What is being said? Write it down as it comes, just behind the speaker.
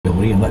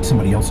eventually and let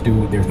somebody else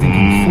do their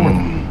thinking for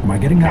them. Am I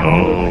getting that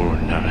wrong? Oh,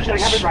 nice. So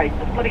you have it right.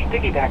 Let me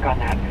piggyback on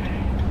that.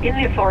 In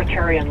the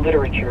authoritarian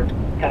literature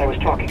that I was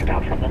talking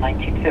about from the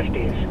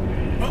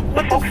 1950s,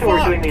 the folks who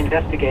were doing the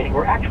investigating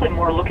were actually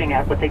more looking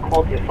at what they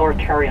called the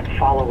authoritarian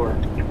follower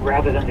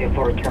rather than the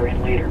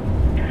authoritarian leader.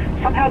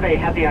 Somehow they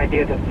had the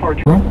idea that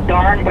authoritarian,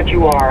 darn but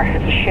you are.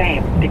 It's a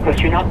shame because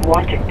you're not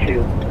wanting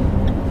to,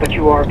 but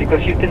you are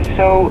because you've been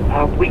so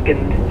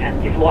weakened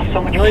and you've lost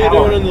so much power. What are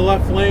you doing in the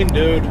left lane,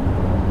 dude?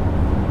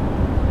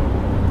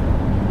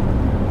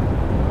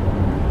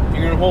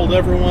 You're gonna hold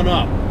everyone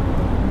up.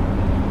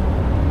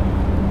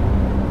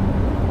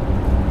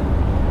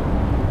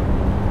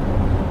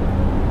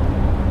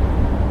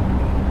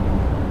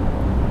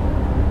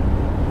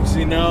 You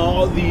see,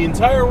 now the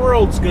entire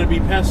world's gonna be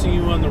passing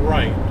you on the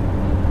right.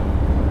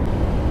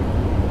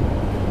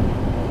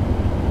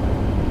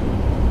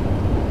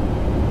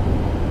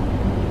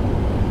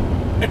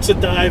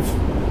 Exit dive.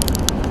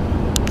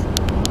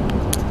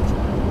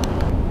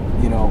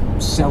 You know,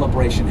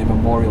 celebration and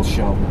memorial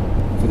show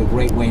for the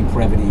great Wayne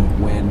Previty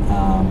when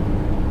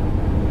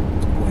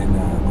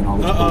all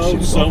this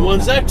bullshit is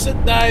someone's over.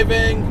 exit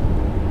diving.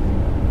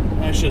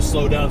 I should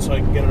slow down so I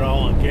can get it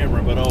all on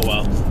camera, but oh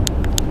well.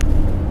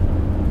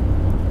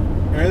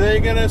 Are they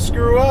gonna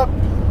screw up?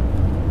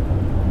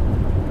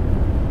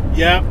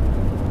 Yep.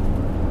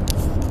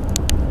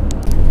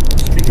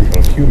 Speaking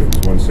of humans,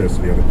 one says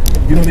to the other,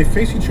 you know, they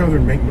face each other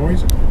and make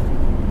noise.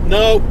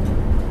 Nope.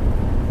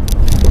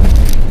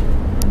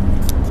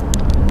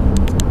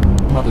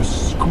 Mother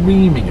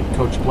screaming at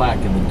Coach Black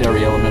in the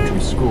Derry Elementary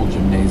School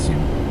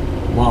gymnasium,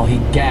 while he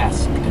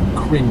gasped and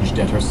cringed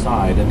at her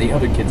side, and the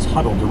other kids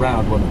huddled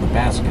around one of the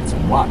baskets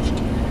and watched.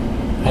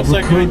 Had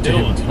recurred to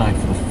him tonight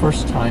for the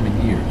first time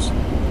in years.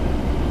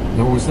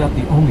 Nor was that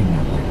the only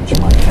memory which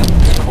might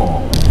Heaven's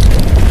call.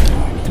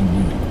 He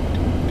knew.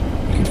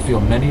 He could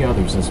feel many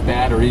others as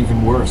bad or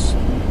even worse,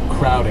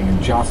 crowding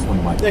and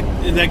jostling like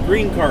that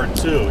green card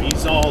too.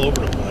 He's all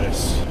over the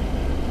place.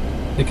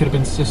 They could have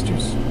been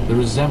sisters. The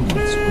resemblance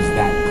was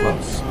that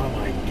close. Oh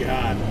my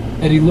God.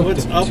 Eddie looked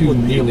at the two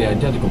nearly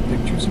identical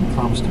pictures and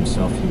promised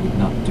himself he would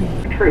not do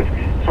it. Truth.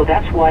 So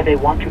that's why they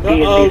want to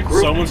be in these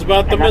groups. Someone's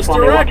about to miss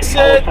their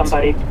exit.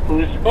 Somebody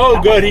who's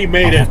good, he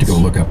made it. I have to go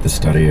look up the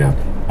study. I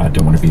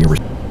don't want to be a...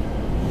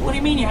 What do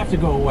you mean you have to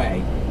go away?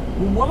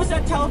 What was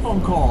that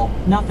telephone call?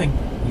 Nothing.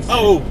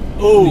 Oh,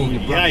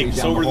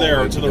 yikes, over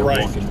there to the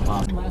right.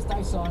 Last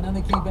I saw, and then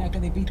they came back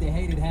and they beat the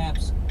hated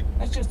Habs.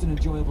 That's just an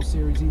enjoyable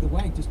series either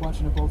way. Just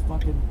watching it both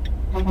fucking,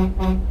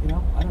 you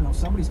know, I don't know,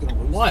 somebody's gonna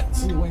lose. What?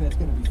 Either way, that's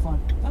gonna be fun.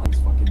 Not like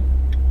it's fucking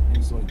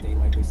any sort of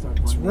daylight. They start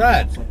It's running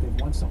red. like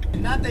they've won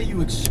something. Not that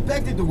you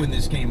expected to win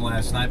this game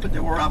last night, but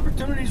there were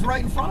opportunities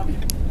right in front of you.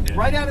 Yeah.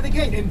 Right out of the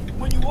gate. And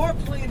when you are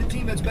playing a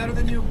team that's better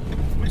than you,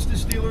 which the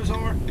Steelers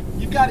are,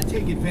 you've got to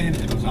take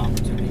advantage of those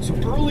opportunities. So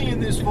early in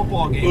this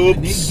football game,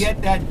 when they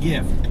get that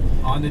gift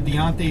on the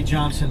Deontay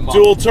Johnson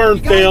model, dual turn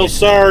fail.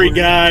 Sorry,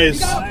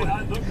 guys.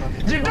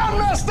 You done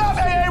messed up,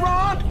 hey,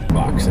 Ron!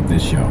 Box at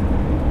this show.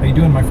 How you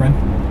doing, my friend?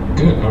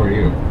 Good, how are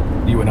you?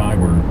 You and I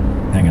were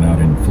hanging out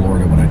in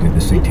Florida when I did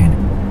the Satanic.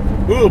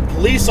 Ooh,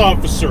 police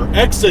officer,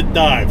 exit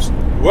dives.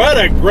 What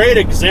a great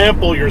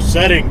example you're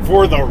setting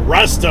for the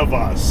rest of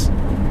us.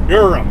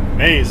 You're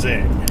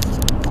amazing.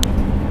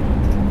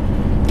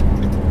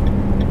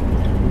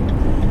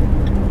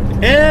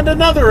 And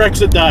another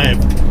exit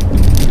dive.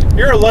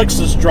 You're a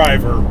Lexus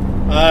driver.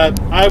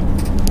 I'm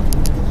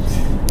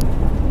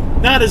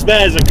not as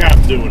bad as a cop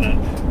doing it.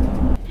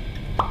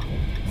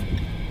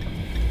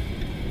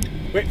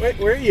 Wait,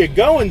 where are you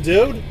going,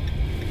 dude?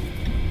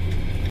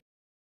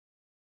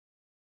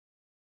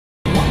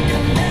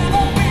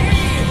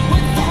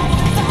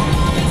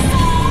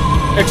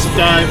 Exit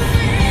dive.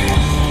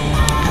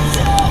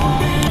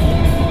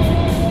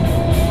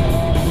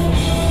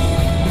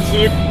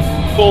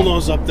 Full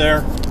nose up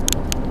there.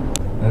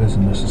 That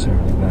isn't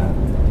necessarily bad.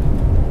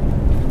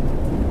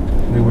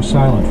 They were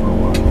silent for a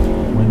while.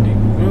 Wendy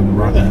moving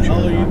the Where the rocking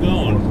hell chair are you back and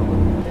going? forth a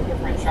little. The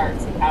different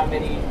charts of how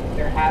many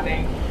they're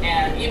having,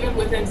 and even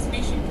within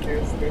species,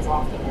 there's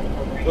often a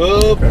range.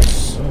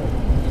 Oops.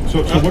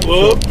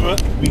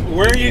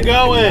 Where are you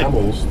going?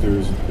 Mammals,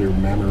 there's their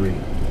mammary.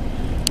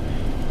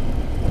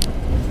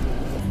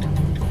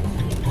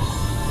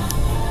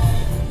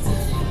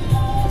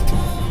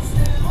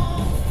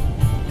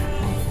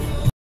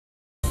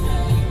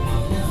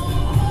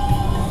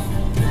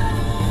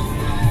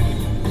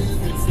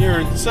 You're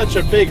in such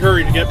a big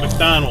hurry to get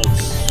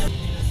McDonald's.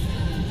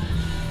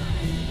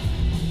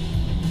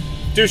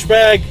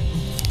 Douchebag.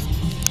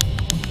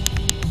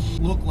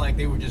 Looked like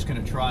they were just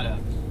going to try to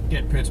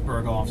get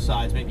Pittsburgh off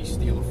sides, maybe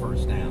steal a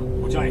first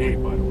down. Which I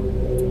hate, by the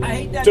way. I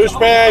hate that.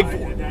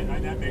 Douchebag.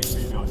 That makes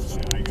me nuts.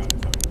 I gotta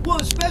tell you. Well,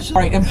 especially...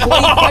 All right,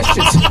 employee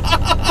questions.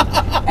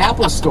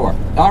 Apple Store.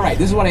 All right,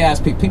 this is what I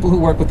ask people who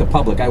work with the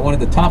public. I wanted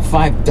the top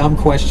 5 dumb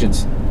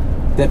questions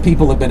that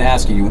people have been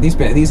asking you. And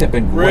these have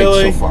been great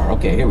so far.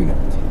 Okay, here we go.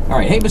 All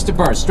right, hey, Mr.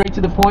 Burr, straight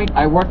to the point.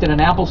 I worked at an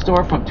Apple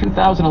Store from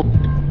 2011.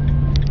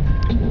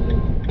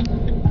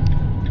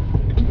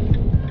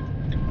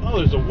 Oh,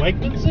 there's a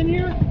Wegmans in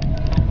here?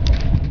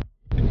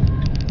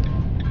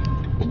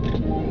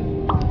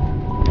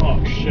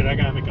 Oh shit, I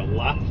gotta make a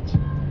left.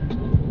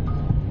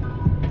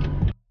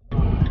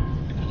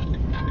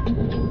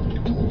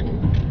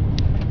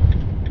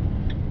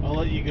 I'll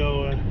let you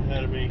go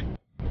ahead of me.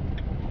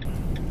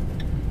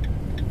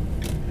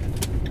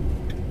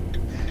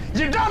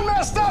 You done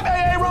messed up,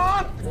 AA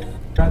Ron!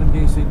 Got him,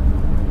 Gacy.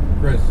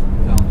 Chris,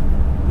 tell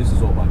him. This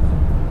is all by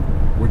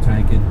design. We're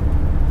tanking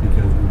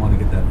because we want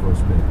to get that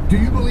first bid. Do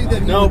you believe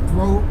that he would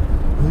throw...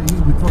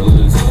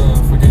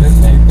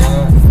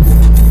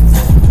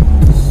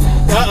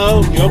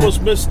 Uh-oh, you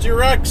almost missed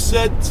your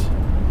exit.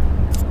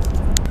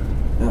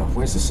 Oh,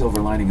 where's the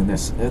silver lining in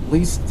this? At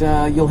least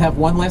you'll have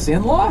one less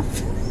in-law?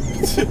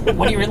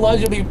 One of your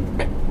in-laws you'll be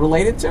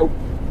related to?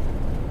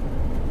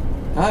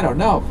 I don't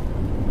know.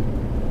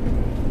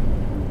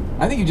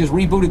 I think you just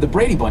rebooted the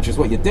Brady Bunch is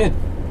what you did.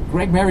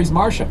 Greg marries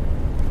Marcia.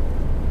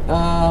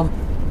 Oh,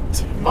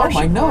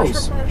 my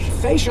nose.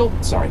 Facial.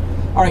 Sorry.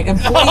 All right,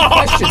 employee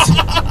questions.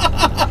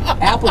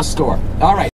 Apple Store. All right.